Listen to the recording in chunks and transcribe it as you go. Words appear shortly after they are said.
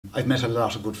I've met a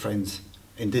lot of good friends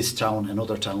in this town and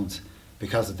other towns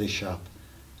because of this shop,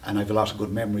 and I've a lot of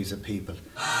good memories of people.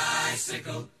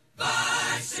 Bicycle,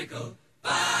 bicycle,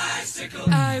 bicycle.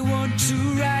 I want to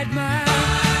ride my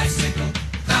bicycle,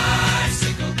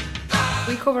 bicycle, bicycle.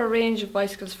 We cover a range of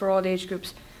bicycles for all age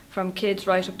groups, from kids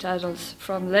right up to adults,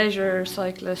 from leisure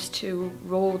cyclists to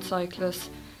road cyclists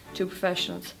to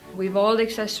professionals. We've all the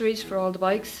accessories for all the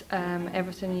bikes,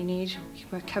 everything you need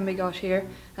can be got here,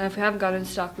 and if we haven't got it in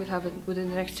stock, we'll have it within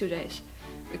the next 2 days.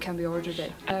 It can be ordered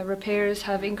in. Repairs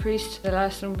have increased the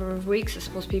last number of weeks. I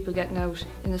suppose people getting out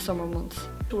in the summer months.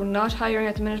 We're not hiring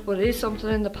at the minute, but it is something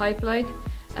in the pipeline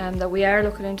that we are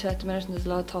looking into at the minute, and there's a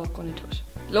lot of thought going into it.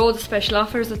 Loads of special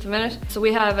offers at the minute. So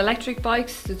we have electric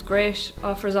bikes, there's great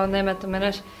offers on them at the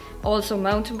minute. Also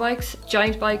mountain bikes,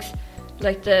 giant bikes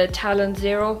like the Talon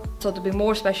Zero. So there'll be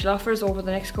more special offers over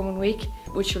the next coming week,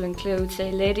 which will include,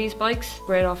 say, ladies' bikes.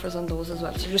 Great offers on those as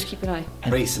well, so just keep an eye.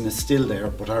 Racing is still there,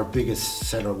 but our biggest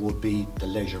seller would be the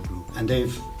leisure group, and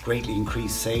they've greatly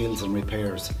increased sales and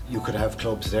repairs. You could have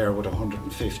clubs there with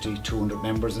 150, 200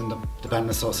 members in them. The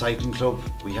Ballinasloe Cycling Club,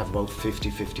 we have about 50,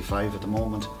 55 at the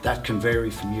moment. That can vary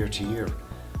from year to year,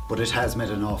 but it has made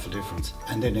an awful difference.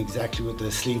 And then exactly with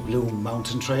the Sleeve Bloom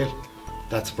mountain trail,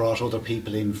 that's brought other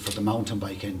people in for the mountain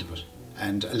bike end of it.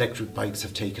 And electric bikes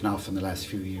have taken off in the last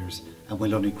few years and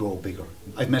will only grow bigger.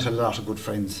 I've met a lot of good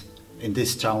friends in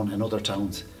this town and other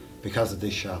towns because of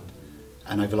this shop,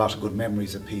 and I've a lot of good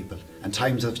memories of people. And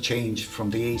times have changed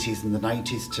from the 80s and the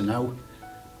 90s to now.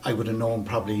 I would have known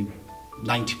probably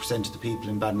 90% of the people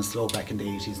in Ballinasloe back in the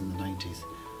 80s and the 90s.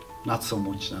 Not so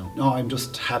much now. No, I'm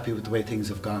just happy with the way things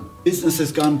have gone. Business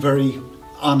has gone very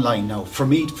online now. For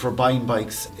me, for buying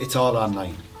bikes, it's all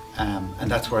online. And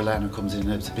that's where Alanna comes in,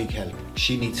 and it's a big help.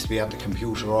 She needs to be at the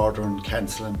computer ordering,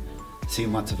 cancelling,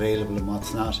 seeing what's available and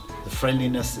what's not. The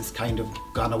friendliness has kind of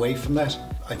gone away from that.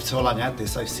 I've so long at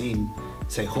this, I've seen,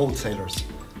 say, wholesalers,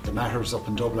 the Matters up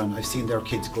in Dublin, I've seen their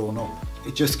kids growing up.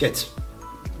 It just gets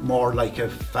more like a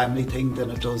family thing than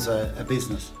it does a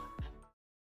business.